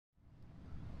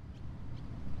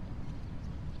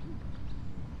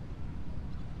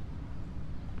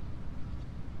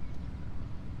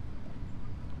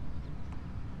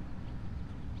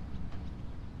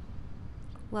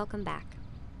Welcome back.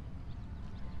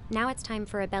 Now it's time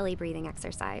for a belly breathing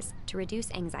exercise to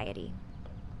reduce anxiety.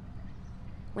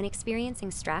 When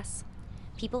experiencing stress,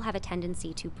 people have a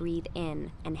tendency to breathe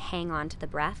in and hang on to the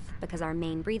breath because our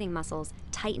main breathing muscles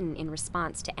tighten in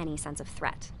response to any sense of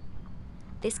threat.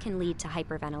 This can lead to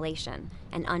hyperventilation,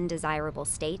 an undesirable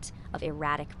state of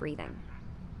erratic breathing.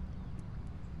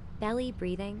 Belly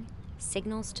breathing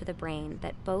signals to the brain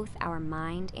that both our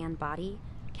mind and body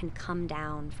can come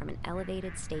down from an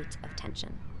elevated state of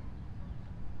tension.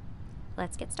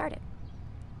 Let's get started.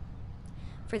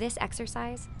 For this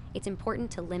exercise, it's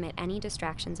important to limit any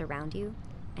distractions around you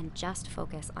and just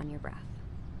focus on your breath.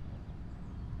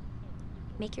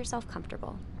 Make yourself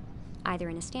comfortable, either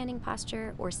in a standing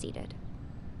posture or seated.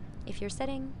 If you're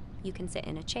sitting, you can sit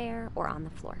in a chair or on the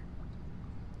floor.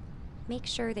 Make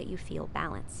sure that you feel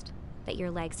balanced, that your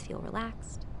legs feel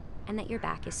relaxed, and that your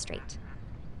back is straight.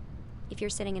 If you're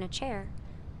sitting in a chair,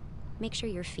 make sure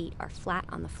your feet are flat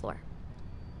on the floor.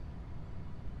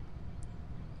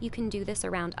 You can do this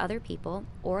around other people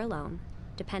or alone,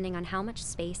 depending on how much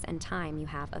space and time you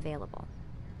have available.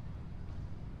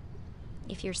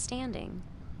 If you're standing,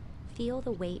 feel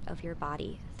the weight of your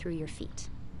body through your feet.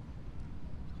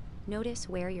 Notice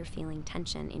where you're feeling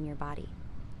tension in your body.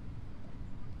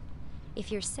 If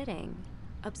you're sitting,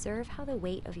 observe how the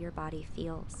weight of your body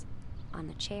feels on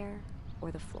the chair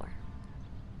or the floor.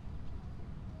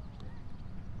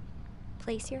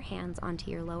 Place your hands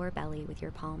onto your lower belly with your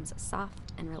palms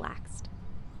soft and relaxed,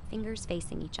 fingers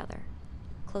facing each other,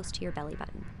 close to your belly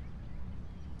button.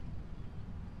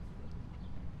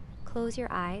 Close your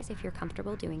eyes if you're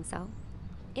comfortable doing so.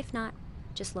 If not,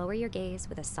 just lower your gaze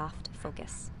with a soft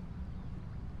focus.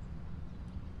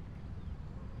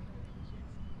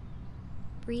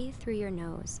 Breathe through your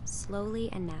nose slowly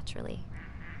and naturally,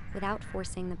 without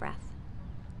forcing the breath.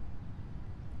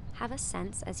 Have a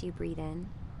sense as you breathe in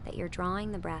that you're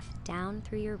drawing the breath down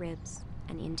through your ribs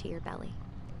and into your belly,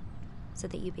 so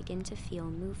that you begin to feel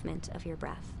movement of your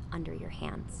breath under your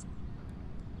hands.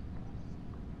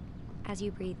 As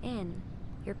you breathe in,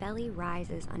 your belly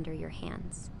rises under your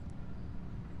hands.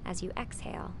 As you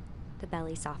exhale, the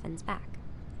belly softens back.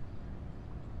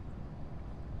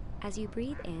 As you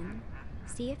breathe in,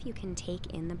 see if you can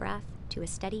take in the breath to a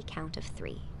steady count of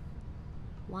 3.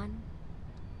 1,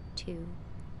 2,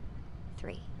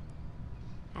 3.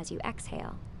 As you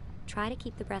exhale, try to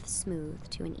keep the breath smooth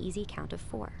to an easy count of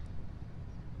 4.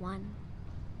 1,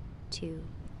 2,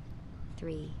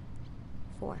 3,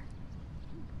 4.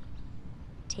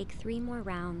 Take 3 more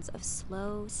rounds of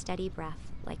slow, steady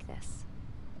breath like this.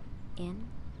 In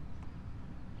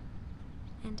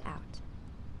and out.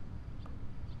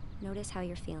 Notice how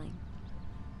you're feeling.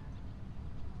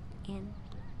 In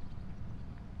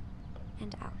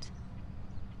and out.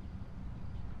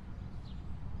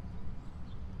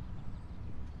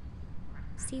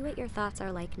 See what your thoughts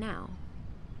are like now.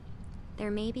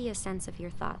 There may be a sense of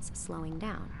your thoughts slowing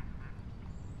down.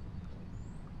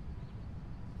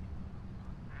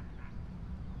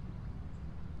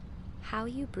 How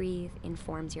you breathe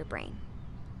informs your brain.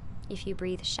 If you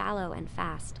breathe shallow and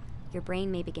fast, your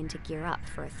brain may begin to gear up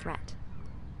for a threat.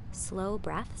 Slow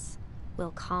breaths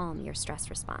will calm your stress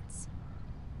response.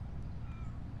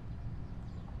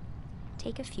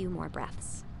 Take a few more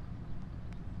breaths.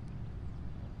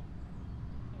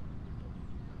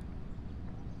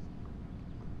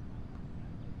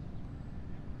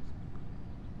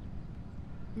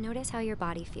 Notice how your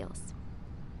body feels.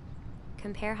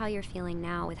 Compare how you're feeling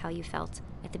now with how you felt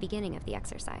at the beginning of the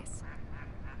exercise.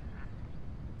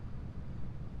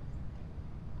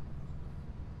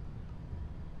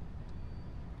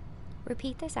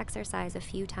 Repeat this exercise a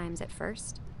few times at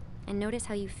first, and notice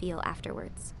how you feel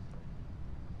afterwards.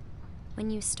 When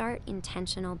you start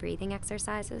intentional breathing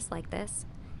exercises like this,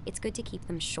 it's good to keep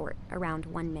them short, around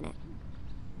 1 minute.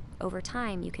 Over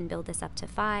time, you can build this up to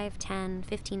 5, 10,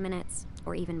 15 minutes,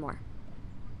 or even more.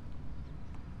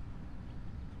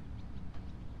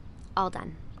 All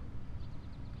done.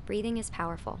 Breathing is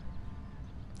powerful.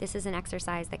 This is an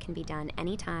exercise that can be done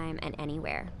anytime and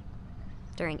anywhere.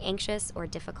 During anxious or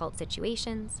difficult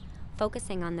situations,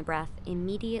 focusing on the breath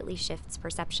immediately shifts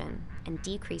perception and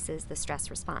decreases the stress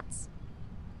response.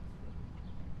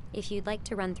 If you'd like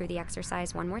to run through the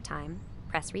exercise one more time,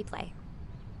 press replay.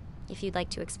 If you'd like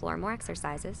to explore more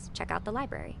exercises, check out the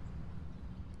library.